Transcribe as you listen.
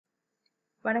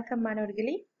வணக்கம்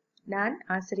மாணவர்களே, நான்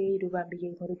ஆசிரியை ரூபாம்பிகை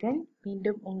முருகன்.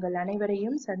 மீண்டும் உங்கள்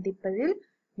அனைவரையும் சந்திப்பதில்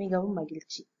மிகவும்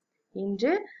மகிழ்ச்சி.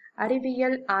 இன்று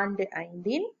அறிவியல் ஆண்டு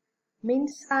 5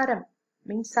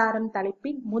 மின்சாரம்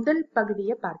தலைப்பின் முதல்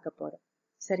பகுதியை பார்க்க போறோம்.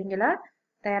 சரிங்களா?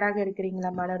 தயாராக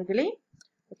இருக்கிறீங்களா மாணவர்களே?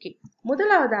 ஓகே,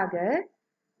 முதலாவதாக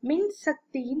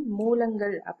மின்சக்தியின்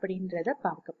மூலங்கள் அப்படின்றத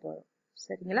பார்க்க போறோம்.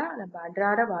 சரிங்களா? நம்ம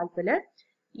அன்றாட வாழ்வுல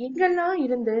எங்கெல்லாம்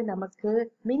இருந்து நமக்கு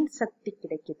மின்சக்தி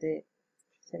கிடைக்குது?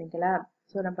 சரிங்களா?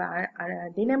 சோ நம்ம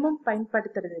தினமும்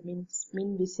பயன்படுத்துறது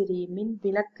மின் விசிறி, மின்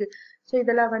விளக்கு. சோ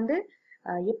இதெல்லாம்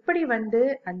எப்படி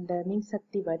அந்த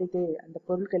மின்சக்தி வருது அந்த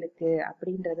பொருட்களுக்கு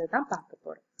அப்படின்றதான் பார்க்க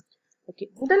போறோம். ஓகே,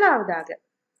 முதலாவதாக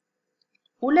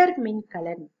உலர்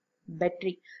மின்கலன்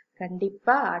பேட்டரி.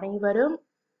 கண்டிப்பா அனைவரும்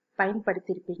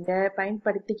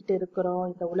பயன்படுத்திக்கிட்டு இருக்கிறோம்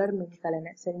இந்த உலர்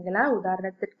மின்கலனை. சரிங்களா?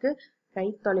 உதாரணத்திற்கு கை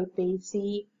தொலைபேசி,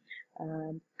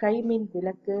 கை மின்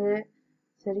விளக்கு,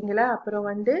 சரிங்களா? அப்புறம்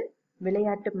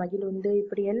விளையாட்டு மகிழுந்து,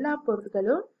 இப்படி எல்லா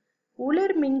பொருட்களும்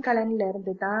உலர் மின்கலன்ல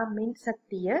இருந்து தான்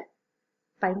மின்சக்திய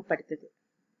பயன்படுத்துது.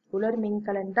 உலர்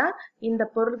மின்கலன் தான் இந்த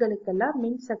பொருட்களுக்கெல்லாம்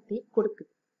மின்சக்தி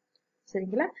கொடுக்குது.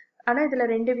 சரிங்களா? ஆனா இதுல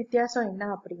 2 வித்தியாசம் என்ன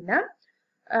அப்படின்னா,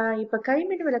 இப்ப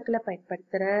கைமின் விளக்குல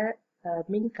பயன்படுத்துற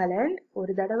மின்கலன்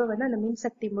ஒரு தடவை அந்த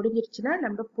மின்சக்தி முடிஞ்சிருச்சுன்னா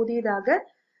நம்ம புதிதாக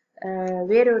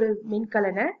வேறொரு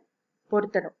மின்கலனை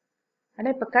பொருத்தணும். ஆனா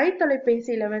இப்ப கை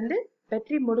தொலைபேசியில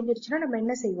பேட்டரி முடிஞ்சிருச்சுன்னா நம்ம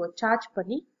என்ன செய்வோம்? சார்ஜ்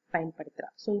பண்ணி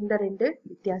பயன்படுத்தலாம். சோ இந்த 2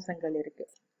 வித்தியாசங்கள் இருக்கு.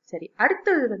 சரி,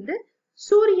 அடுத்தது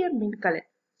சூரிய மின்கலன்,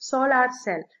 சோலார்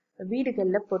செல்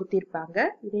வீடுகள்ல பொருத்திருப்பாங்க.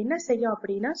 இது என்ன செய்யும்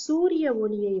அப்படின்னா சூரிய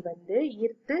ஒளியை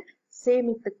ஈர்த்து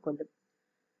சேமித்து கொள்ளும்.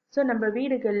 சோ நம்ம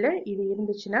வீடுகள்ல இது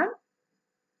இருந்துச்சுன்னா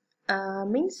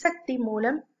மின்சக்தி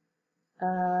மூலம்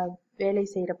வேலை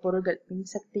செய்யற பொருட்கள்,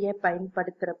 மின்சக்தியை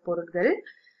பயன்படுத்துற பொருட்கள்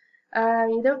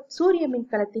இத சூரிய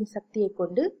மின்கலத்தின் சக்தியை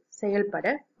கொண்டு செயல்பட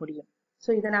முடியும். சோ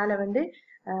இதனால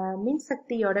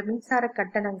மின்சக்தியோட மின்சார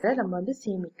கட்டணங்களை நம்ம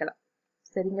சேமிக்கலாம்.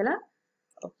 சரிங்களா?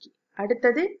 ஓகே,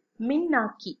 அடுத்தது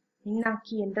மின்னாக்கி.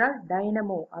 மின்னாக்கி என்றால்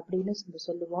டைனமோ அப்படின்னு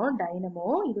சொல்லுவோம். டைனமோ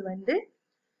இது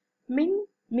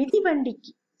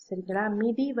மிதிவண்டிக்கு, சரிங்களா?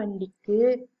 மிதிவண்டிக்கு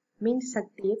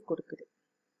மின்சக்தியை கொடுக்குது.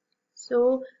 சோ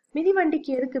மிதிவண்டிக்கு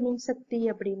எதுக்கு மின்சக்தி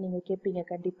அப்படின்னு நீங்க கேட்பீங்க.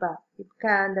 கண்டிப்பா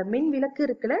அந்த மின் விளக்கு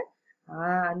இருக்குல்ல,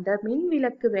 அந்த மின்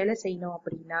விளக்கு வேலை செய்யணும்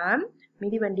அப்படின்னா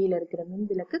மிதிவண்டியில இருக்கிற மின்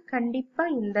விளக்கு கண்டிப்பா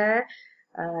இந்த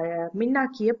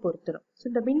மின்னாக்கிய பொருத்தணும். சோ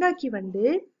இந்த மின்னாக்கி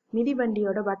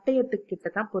மிதிவண்டியோட வட்டயத்துக்கிட்ட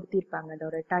தான் பொருத்திருப்பாங்க,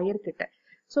 அதோட டயர் கிட்ட.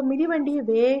 சோ மிதிவண்டியை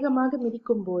வேகமாக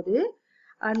மிதிக்கும் போது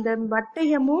அந்த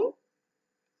வட்டயமும்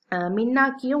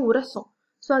மின்னாக்கியும் உரசும்.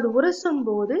 சோ அது உரசும்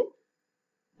போது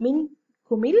மின்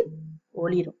குமிழ்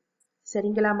ஒளிரும்.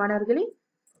 சரிங்களா மாணவர்களே?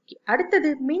 அடுத்தது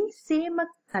மின்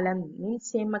சேமக்கலம். மின்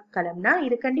சேமக்கலம்னா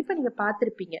இது கண்டிப்பா நீங்க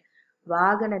பார்த்திருப்பீங்க.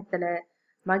 வாகனத்துல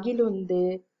மகிழுந்து,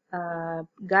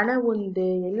 கன உந்து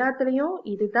எல்லாத்துலயும்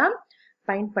இதுதான்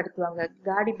பயன்படுத்துவாங்க.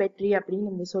 காடி பேட்டரி அப்படின்னு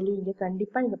நீங்க சொல்லுவீங்க,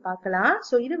 கண்டிப்பா நீங்க பார்க்கலாம்.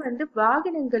 சோ இது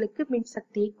வாகனங்களுக்கு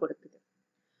மின்சக்தியை கொடுக்குது.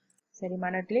 சரி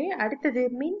மாணவர்களே, அடுத்தது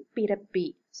மின் பிறப்பி.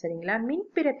 சரிங்களா? மின்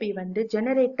பிறப்பி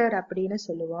ஜெனரேட்டர் அப்படின்னு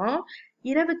சொல்லுவோம்.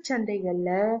 இரவு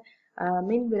சந்தைகள்ல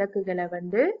மின் விளக்குகளை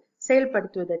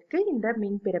செயல்படுத்துவதற்கு இந்த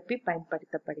மின் பிறப்பி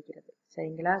பயன்படுத்தப்படுகிறது.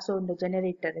 சரிங்களா? சோ இந்த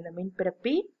ஜெனரேட்டர், இந்த மின்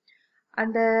பிறப்பி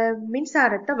அந்த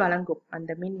மின்சாரத்தை வழங்கும்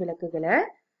அந்த மின் விளக்குகளை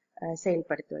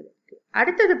செயல்படுத்துவதற்கு.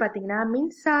 அடுத்தது பாத்தீங்கன்னா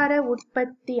மின்சார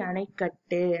உற்பத்தி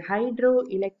அணைக்கட்டு, ஹைட்ரோ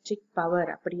எலக்ட்ரிக்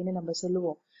பவர் அப்படின்னு நம்ம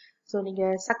சொல்லுவோம். சோ நீங்க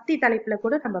சக்தி தலைப்புல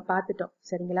கூட நம்ம பார்த்துட்டோம்.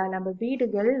 சரிங்களா? நம்ம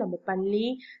வீடுகள், நம்ம பள்ளி,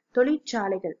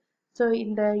 தொழிற்சாலைகள், சோ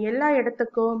இந்த எல்லா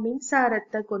இடத்துக்கும்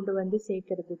மின்சாரத்தை கொண்டு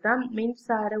சேர்க்கிறது தான்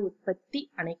மின்சார உற்பத்தி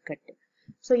அணைக்கட்டு.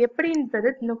 சோ எப்படின்றது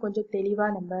இன்னும் கொஞ்சம் தெளிவா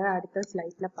நம்ம அடுத்த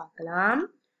ஸ்லைட்ல பார்க்கலாம்.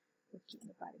 ஓகே,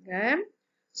 பாருங்க.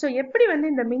 சோ எப்படி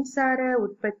இந்த மின்சார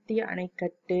உற்பத்தி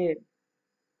அணைக்கட்டு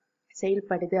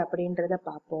செயல்படுது அப்படின்றத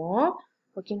பார்ப்போம்.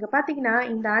 ஓகே, இங்க பாத்தீங்கன்னா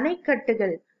இந்த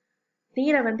அணைக்கட்டுகள்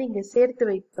நீரை இங்க சேர்த்து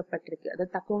வைக்கப்பட்டிருக்கு.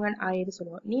 அதாவது தக்குவன் ஆயிரம்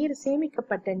சொல்லுவோம். நீர்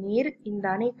சேமிக்கப்பட்ட நீர் இந்த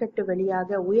அணைக்கட்டு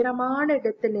வழியாக உயரமான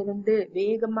இடத்திலிருந்து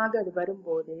வேகமாக அது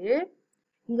வரும்போது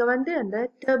இங்க அந்த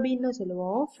டர்பின்னு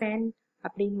சொல்லுவோம், ஃபேன்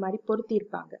அப்படின்னு மாதிரி பொருத்தி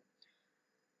இருப்பாங்க.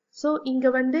 சோ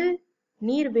இங்க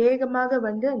நீர் வேகமாக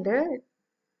அந்த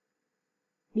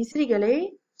விசிறிகளை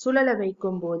சுழல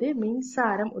வைக்கும் போது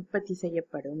மின்சாரம் உற்பத்தி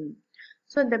செய்யப்படும்.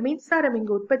 சோ இந்த மின்சாரம்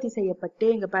இங்க உற்பத்தி செய்யப்பட்டு,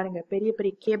 இங்க பாருங்க பெரிய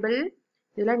பெரிய கேபிள்,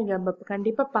 இதெல்லாம் நீங்க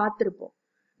கண்டிப்பா பார்த்திருப்போம்.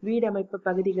 வீடமைப்பு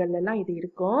பகுதிகள் எல்லாம் இது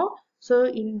இருக்கும். சோ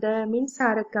இந்த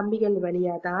மின்சார கம்பிகள்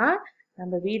வழியா தான்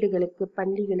நம்ம வீடுகளுக்கு,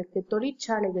 பள்ளிகளுக்கு,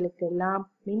 தொழிற்சாலைகளுக்கு எல்லாம்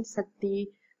மின்சக்தி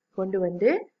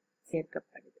கொண்டு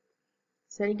சேர்க்கப்படுது.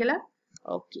 சரிங்களா?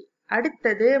 ஓகே,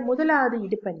 அடுத்தது முதலாவது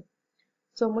இடுப்பணி.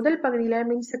 சோ முதல் பகுதியில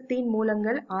மின்சக்தியின்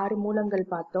மூலங்கள் 6 மூலங்கள்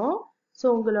பார்த்தோம். சோ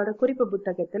உங்களோட குறிப்பு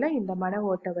புத்தகத்துல இந்த மன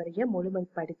ஓட்ட வரியை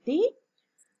முழுமைப்படுத்தி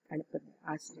அனுப்புங்க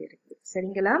ஆசிரியருக்கு.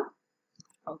 சரிங்களா?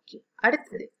 ஓகே.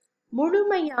 அடுத்தது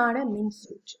முழுமையான மின்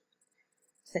சுற்று.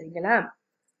 சரிங்களா?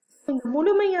 இந்த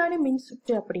முழுமையான மின்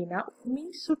சுற்று அப்படின்னா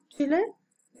மின் சுற்றுல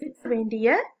இருக்க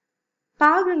வேண்டிய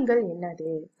பாகங்கள் என்னது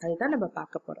அதுதான் நம்ம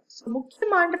பார்க்க போறோம்.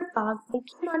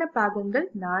 முக்கியமான பாகங்கள்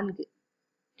 4.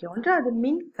 ஒன்றாவது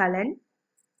மின் கலன்,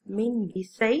 மின்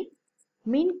விசை,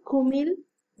 மின் குமிழ்,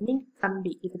 மின்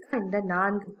கம்பி. இதுதான் இந்த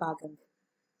 4 பாகங்கள்.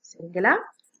 சரிங்களா?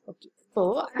 ஓகே. இப்போ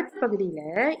அடுத்த பகுதியில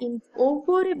இந்த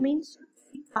ஒவ்வொரு மின்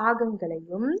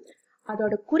பாகங்களையும்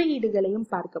அதோட குறியீடுகளையும்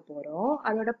பார்க்க போறோம்,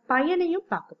 அதோட பயனையும்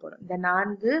பார்க்க போறோம், இந்த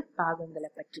 4 பாகங்களை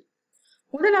பற்றி.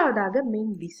 முதலாவதாக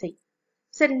மின் விசை.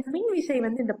 சரி, இந்த மின் விசை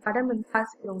இந்த படம்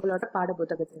ஆசிரியர் உங்களோட பாட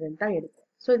புத்தகத்துல தான் எடுக்கும்.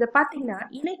 சோ இத பாத்தீங்கன்னா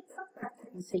இணைக்கப்பட்ட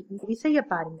விசை. இந்த விசைய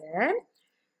பாருங்க,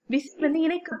 விசை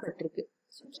இணைக்கப்பட்டிருக்கு,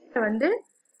 சுவிட்ச்ல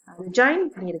ஜாயின்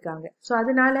பண்ணிருக்காங்க. சோ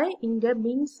அதனால இங்க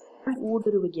மின்சாரம்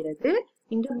ஊடுருவுகிறது,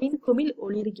 இங்க மின் குமிழ்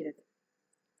ஒளிர்கிறது.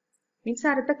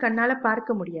 மின்சாரத்தை கண்ணால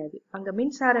பார்க்க முடியாது, அங்க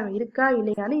மின்சாரம் இருக்கா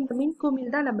இல்லையான்னு இந்த மின்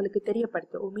குமிழ் தான் நம்மளுக்கு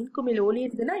தெரியப்படுத்தும். மின் குமிழ்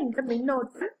ஒளிருதுன்னா இங்க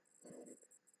மின்னோட்டம்.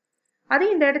 அதே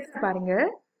இந்த இடத்துல பாருங்க,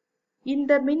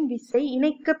 இந்த மின் விசை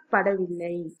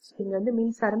இணைக்கப்படவில்லை, இங்க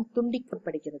மின்சாரம்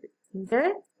துண்டிக்கப்படுகிறது, இங்க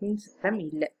மின்சாரம்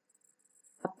இல்லை,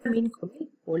 அப்ப மின் குமிழ்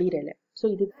ஒளிரல. சோ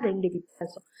இதுதான் 2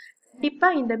 வித்தியாசம். கண்டிப்பா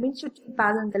இந்த மின்சுற்றின்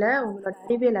பாகங்களை உங்களோட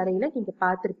அறிவியல் அறையில நீங்க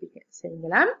பார்த்திருப்பீங்க.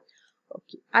 சரிங்களா?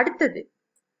 ஓகே. அடுத்தது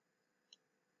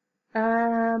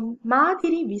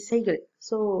மாதிரி விசைகள்.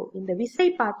 சோ இந்த விசை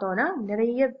பார்த்தோம்னா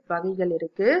நிறைய வகைகள்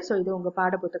இருக்கு. சோ இது உங்க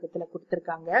பாட புத்தகத்துல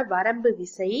கொடுத்திருக்காங்க. வரம்பு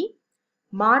விசை,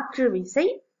 மாற்று விசை,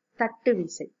 தட்டு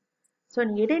விசை. சோ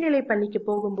நீங்க இடைநிலை பள்ளிக்கு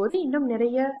போகும்போது இன்னும்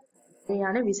நிறைய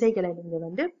வகையான விசைகளை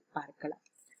நீங்க பார்க்கலாம்.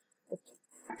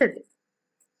 அடுத்தது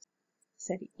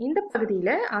சரி, இந்த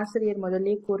பகுதியில ஆசிரியர்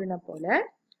முதல்ல கூறின போல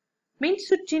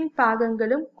மின்சுற்றின்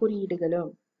பாகங்களும்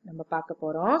குறியீடுகளும் நம்ம பார்க்க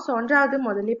போறோம். சோ ஒன்றாவது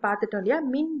முதல்ல பார்த்துட்டோம் இல்லையா,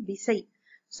 மின் விசை.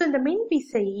 சோ இந்த மின்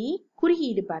விசை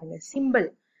குறியீடு பாருங்க, சிம்பிள்.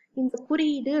 இந்த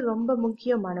குறியீடு ரொம்ப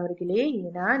முக்கியமானவர்களே,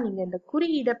 ஏன்னா நீங்க இந்த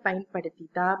குறியீடை பயன்படுத்தி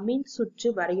தான் மின் சுற்று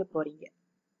வரைய போறீங்க.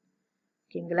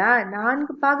 ஓகேங்களா?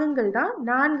 4 பாகங்கள் தான்,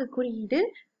 4 குறியீடு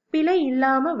பிழை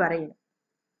இல்லாம வரையணும்.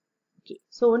 ஓகே.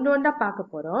 சோ ஒன்றா பார்க்க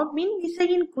போறோம். மின்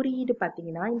விசையின் குறியீடு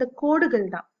பாத்தீங்கன்னா இந்த கோடுகள்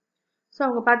தான். சோ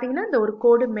அவங்க பாத்தீங்கன்னா இந்த ஒரு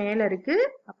கோடு மேல இருக்கு,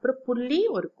 அப்புறம் புள்ளி,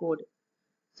 ஒரு கோடு.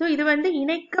 சோ இது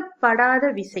இணைக்கப்படாத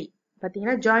விசை.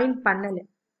 பாத்தீங்கன்னா ஜாயின் பண்ணல.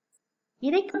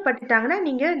 இணைக்கப்பட்டுட்டாங்கன்னா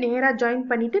நீங்க நேரா ஜாயின்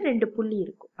பண்ணிட்டு 2 புள்ளி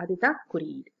இருக்கும், அதுதான்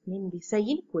குறியீடு, மின்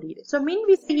விசையின் குறியீடு. சோ மின்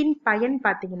விசையின் பயன்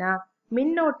பாத்தீங்கன்னா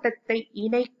மின்னோட்டத்தை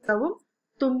இணைக்கவும்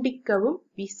துண்டிக்கவும்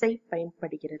விசை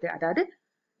பயன்படுகிறது. அதாவது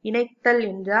இணைத்தல்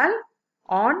என்றால்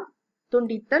ஆன்,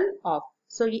 துண்டித்தல் ஆஃப்.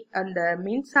 சோ அந்த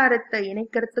மின்சாரத்தை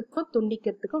இணைக்கிறதுக்கும்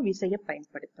துண்டிக்கிறதுக்கும் விசையை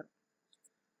பயன்படுத்தணும்.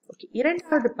 ஓகே.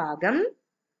 இரண்டாவது பாகம்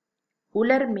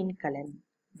உலர் மின்கலன்,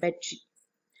 பேட்டரி.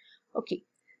 ஓகே.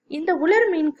 இந்த உலர்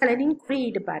மின்கலனின்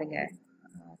குறியீடு பாருங்க.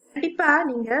 கண்டிப்பா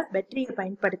நீங்க பேட்டரியை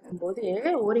பயன்படுத்தும் போது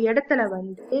ஒரு இடத்துல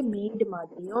மேடு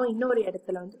மாதிரியும் இன்னொரு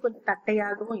இடத்துல கொஞ்சம்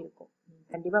தட்டையாகவும் இருக்கும்.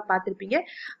 கண்டிப்பா பார்த்திருப்பீங்க.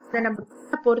 அதை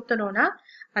நம்ம பொருத்தணும்னா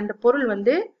அந்த பொருள்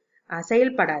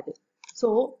செயல்படாது. சோ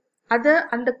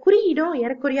அந்த குறியீடும்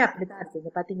ஏறக்குறைய அப்படிதான் இருக்குங்க.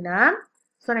 பாத்தீங்கன்னா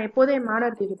சோ நான் எப்போதும் என்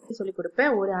மாணவர்களுக்கு எப்படி சொல்லிக்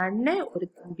கொடுப்பேன், ஒரு அண்ணன் ஒரு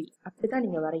தம்பி அப்படிதான்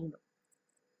நீங்க வரையணும்.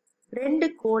 2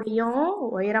 கோடியும்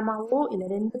உயரமாவோ இல்ல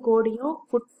 2 கோடியும்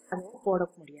குட்டாவோ போட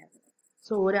முடியாது.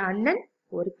 சோ ஒரு அண்ணன்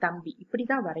ஒரு தம்பி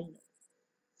இப்படிதான் வரையணும்.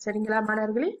 சரிங்களா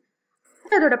மாணவர்களே?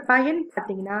 அதோட பயன்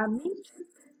பாத்தீங்கன்னா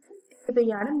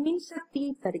தேவையான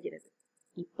மின்சக்தியை தருகிறது.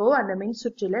 இப்போ அந்த மின்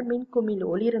சுற்றுல மின் குமிழ்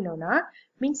ஒளிரணும்னா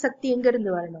மின்சக்தி எங்க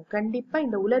இருந்து வரணும்? கண்டிப்பா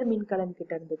இந்த உலர் மின்கலன்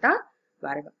கிட்ட இருந்து தான்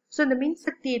வரணும். சோ இந்த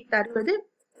மின்சக்தியை தருவது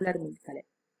உலர் மின்கலன்.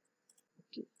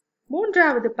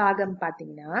 மூன்றாவது பாகம்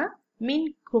பாத்தீங்கன்னா மின்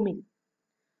குமிழ்.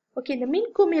 ஓகே. இந்த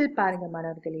மின் குமிழ் பாருங்க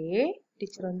மாணவர்களே,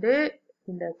 டீச்சர்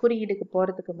இந்த குறியீடுக்கு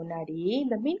போறதுக்கு முன்னாடி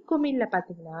இந்த மின் குமிழ்ல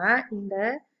பாத்தீங்கன்னா இந்த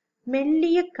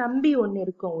மெல்லிய கம்பி ஒண்ணு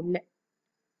இருக்கும் உள்ள.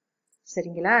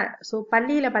 சரிங்களா? சோ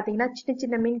பள்ளியில பாத்தீங்கன்னா சின்ன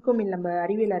சின்ன மின்குமிழ் நம்ம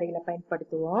அறிவியல் அறையில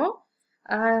பயன்படுத்துவோம்.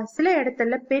 சில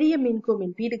இடத்துல பெரிய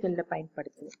மின்குமிழ் வீடுகள்ல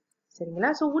பயன்படுத்துவோம். சரிங்களா?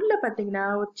 சோ உள்ள பாத்தீங்கன்னா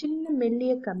ஒரு சின்ன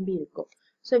மெல்லிய கம்பி இருக்கும்.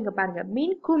 சோ இங்க பாருங்க,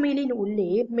 மின்குமிழின் உள்ளே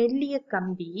மெல்லிய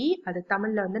கம்பி, அது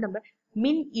தமிழ்ல நம்ம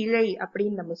மின் இழை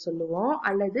அப்படின்னு நம்ம சொல்லுவோம்,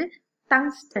 அல்லது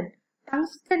டங்ஸ்டன்.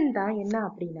 டங்ஸ்டன் தான் என்ன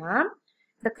அப்படின்னா,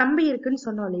 இந்த கம்பி இருக்குன்னு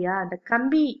சொன்னோம் இல்லையா, அந்த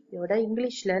கம்பியோட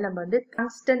இங்கிலீஷ்ல நம்ம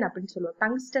டங்ஸ்டன் அப்படின்னு சொல்லுவோம்.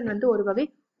 டங்ஸ்டன் ஒரு வகை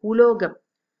உலோகம்.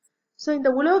 சோ இந்த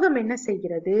உலோகம் என்ன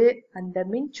செய்கிறது, அந்த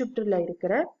மின் சுற்றுல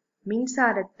இருக்கிற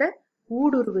மின்சாரத்தை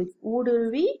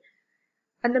ஊடுருவி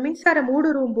அந்த மின்சாரம்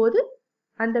ஊடுருவும் போது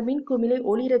அந்த மின் குமிழை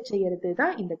ஒளிர செய்யறது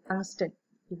தான் இந்த டங்ஸ்டன்,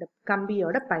 இந்த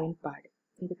கம்பியோட பயன்பாடு.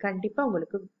 இது கண்டிப்பா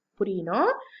உங்களுக்கு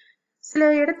புரியணும். சில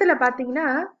இடத்துல பாத்தீங்கன்னா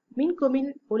மின்குமிழ்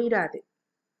ஒளிராது.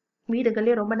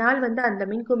 வீடுகளே ரொம்ப நாள் அந்த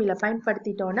மின்குமிழை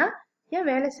பயன்படுத்திட்டோம்னா ஏன்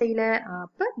வேலை செய்யல?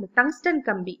 அப்ப இந்த டங்ஸ்டன்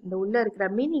கம்பி, இந்த உள்ள இருக்கிற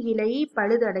மின் இழை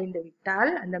பழுதடைந்து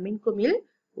விட்டால் அந்த மின்குமிழ்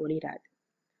ஒளிராது.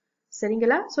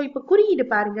 சரிங்களா? சோ இப்ப குறியீடு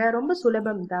பாருங்க, ரொம்ப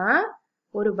சுலபம் தான்.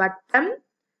 ஒரு வட்டம்,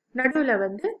 நடுவுல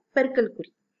பெருக்கல்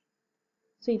குறி.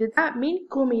 சோ இதுதான்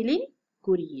மின்குமிழின்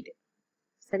குறியீடு.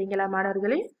 சரிங்களா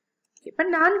மாணவர்களே? இப்ப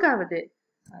 4வது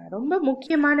ரொம்ப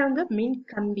முக்கியமானவங்க மின்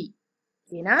கம்பி.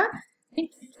 ஏன்னா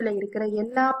மின்சுற்றுல இருக்கிற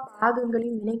எல்லா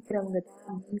பாகங்களையும் இணைக்கிறவங்க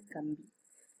தான் மின் கம்பி.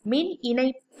 மின்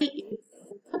இணைப்பை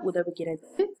ஏற்படுத்த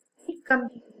உதவுகிறது.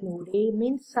 மின்கம்பியினூடே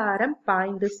மின்சாரம்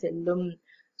பாய்ந்து செல்லும்.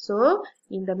 சோ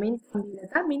இந்த மின் கம்பியில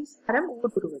தான் மின்சாரம்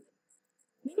ஊடுருவது.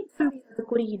 மின்கம்பியோட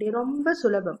குறியீடு ரொம்ப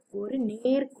சுலபம், ஒரு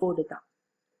நேர்கோடு தான்.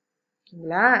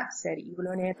 ஓகேங்களா? சரி,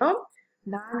 இவ்வளவு நேரம்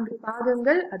 4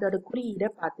 பாகங்கள் அதோட குறியீடை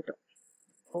பார்த்துட்டோம்.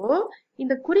 இப்போ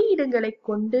இந்த குறியீடுகளை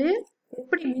கொண்டு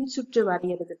எப்படி மின்சுற்று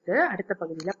வரையறதுக்கு அடுத்த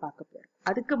பகுதியில பார்க்க போறோம்.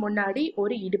 அதுக்கு முன்னாடி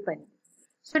ஒரு இடுப்பணி.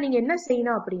 சோ நீங்க என்ன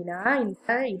செய்யணும் அப்படின்னா, இந்த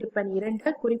இடுப்பணி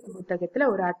 2 குறிப்பு புத்தகத்துல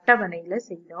ஒரு அட்டவணையில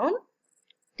செய்யணும்.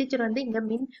 டீச்சர் இங்க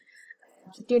மின்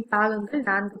சுற்றின் பாகங்கள்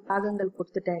 4 பாகங்கள்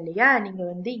கொடுத்துட்டேன் இல்லையா?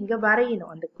 நீங்க இங்க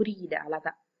வரையணும் அந்த குறியீடு.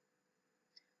 அழகா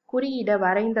குறியீடை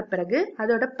வரைந்த பிறகு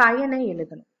அதோட பயனை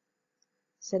எழுதணும்.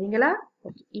 சரிங்களா?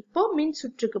 ஓகே, இப்போ மின்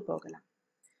சுற்றுக்கு போகலாம்.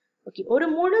 ஓகே, ஒரு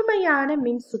முழுமையான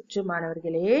மின் சுற்று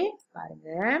மாணவர்களே பாருங்க.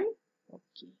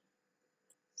 ஓகே,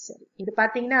 சரி, இது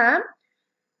பாத்தீங்கன்னா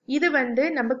இது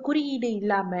நம்ம குறியீடு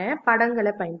இல்லாம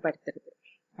படங்களை பயன்படுத்துறது.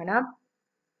 ஆனா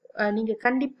நீங்க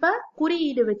கண்டிப்பா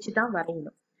குறியீடு வச்சுதான்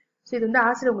வரையணும். சோ இது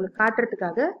ஆசிரியர் உங்களுக்கு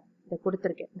காட்டுறதுக்காக இதை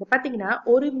கொடுத்திருக்கேன். இங்க பாத்தீங்கன்னா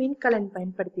ஒரு மின்கலன்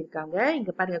பயன்படுத்தி இருக்காங்க.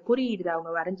 இங்க பாருங்க குறியீடு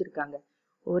அவங்க வரைஞ்சிருக்காங்க.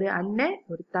 ஒரு அண்ணன்,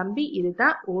 ஒரு தம்பி,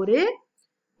 இதுதான் ஒரு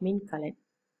மின்கலன்.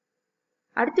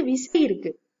 அடுத்து விசை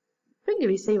இருக்கு, இங்க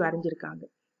விசை வரைஞ்சிருக்காங்க.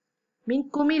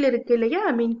 மின்குமிழ் இருக்கு இல்லையா?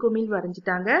 மின்குமிழ்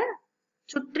வரைஞ்சிட்டாங்க.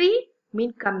 சுற்றி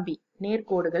மின் கம்பி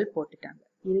நேர்கோடுகள் போட்டுட்டாங்க.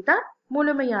 இதுதான்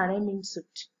முழுமையான மின்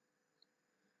சுற்று.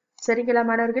 சரிங்களா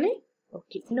மாணவர்களே?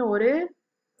 ஓகே, இன்னும் ஒரு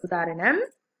உதாரணம்.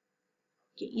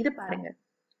 இது பாருங்க.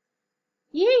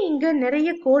 ஏன் இங்க நிறைய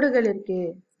கோடுகள் இருக்கு?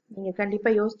 நீங்க கண்டிப்பா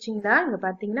யோசிச்சீங்களா? இங்க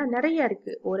பாத்தீங்கன்னா நிறைய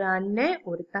இருக்கு. ஒரு அண்ணன்,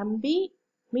 ஒரு தம்பி,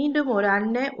 மீண்டும் ஒரு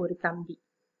அண்ணன், ஒரு தம்பி.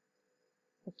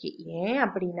 ஓகே, ஏன்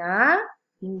அப்படின்னா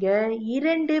இங்க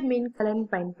 2 மின்கலன்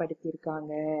பயன்படுத்தி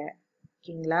இருக்காங்க.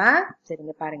 ஓகேங்களா?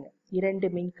 சரிங்க, பாருங்க 2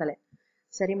 மின்கலன்.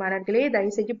 சரி மாணவர்களே,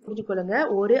 தயவு செஞ்சு புரிஞ்சுக்கொள்ளுங்க.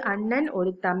 ஒரு அண்ணன்,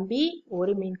 ஒரு தம்பி,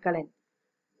 ஒரு மின்கலன்.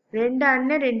 2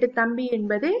 அண்ணன் 2 தம்பி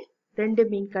என்பது 2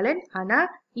 மின்கலன். ஆனா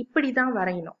இப்படிதான்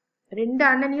வரையணும். 2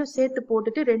 அண்ணனையும் சேர்த்து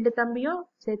போட்டுட்டு 2 தம்பியும்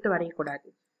சேர்த்து வரையக்கூடாது.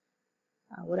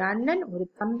 ஒரு அண்ணன், ஒரு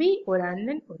தம்பி, ஒரு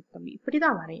அண்ணன், ஒரு தம்பி,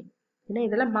 இப்படிதான் வரையணும். ஏன்னா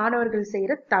இதெல்லாம் மாணவர்கள்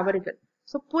செய்யற தவறுகள்.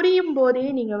 சோ புரியும் போதே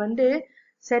நீங்க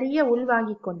சரியா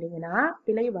உள்வாங்கி கொண்டீங்கன்னா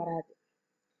பிழை வராது.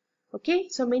 ஓகே,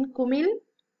 சோ மின் குமிழ்,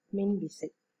 மின் விசை.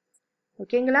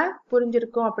 ஓகேங்களா?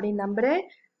 புரிஞ்சிருக்கும் அப்படின்னு நம்புறேன்.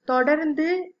 தொடர்ந்து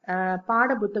பாட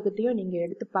புத்தகத்தையும் நீங்க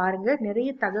எடுத்து பாருங்க. நிறைய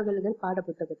தகவல்கள் பாட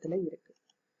புத்தகத்துல இருக்கு.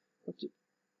 ஓகே,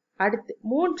 அடுத்து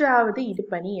 3வது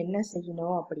இடுப்பணி என்ன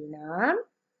செய்யணும் அப்படின்னா,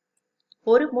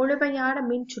 ஒரு முழுமையான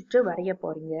மின் சுற்று வரைய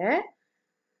போறீங்க.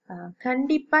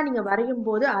 கண்டிப்பா நீங்க வரையும்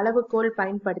போது அளவுகோல்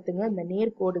பயன்படுத்துங்க இந்த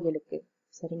நேர்கோடுகளுக்கு.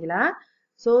 சரிங்களா?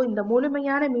 சோ இந்த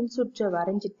முழுமையான மின் சுற்றை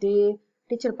வரைஞ்சிட்டு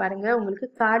டீச்சர் பாருங்க உங்களுக்கு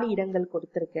காலி இடங்கள்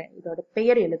கொடுத்திருக்கேன். இதோட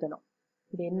பெயர் எழுதணும்.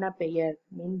 இது என்ன பெயர்?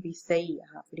 மின் விசை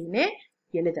அப்படின்னு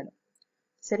எழுதணும்.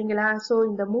 சரிங்களா? சோ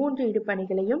இந்த 3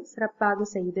 இடுப்பணிகளையும் சிறப்பாக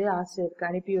செய்து ஆசிரியருக்கு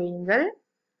அனுப்பி வையுங்கள்.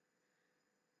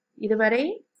 இதுவரை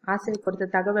ஆசிரியர்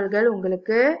கொடுத்த தகவல்கள்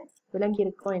உங்களுக்கு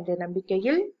விளங்கியிருக்கும் என்ற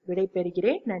நம்பிக்கையில் விடை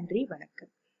பெறுகிறேன். நன்றி,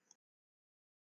 வணக்கம்.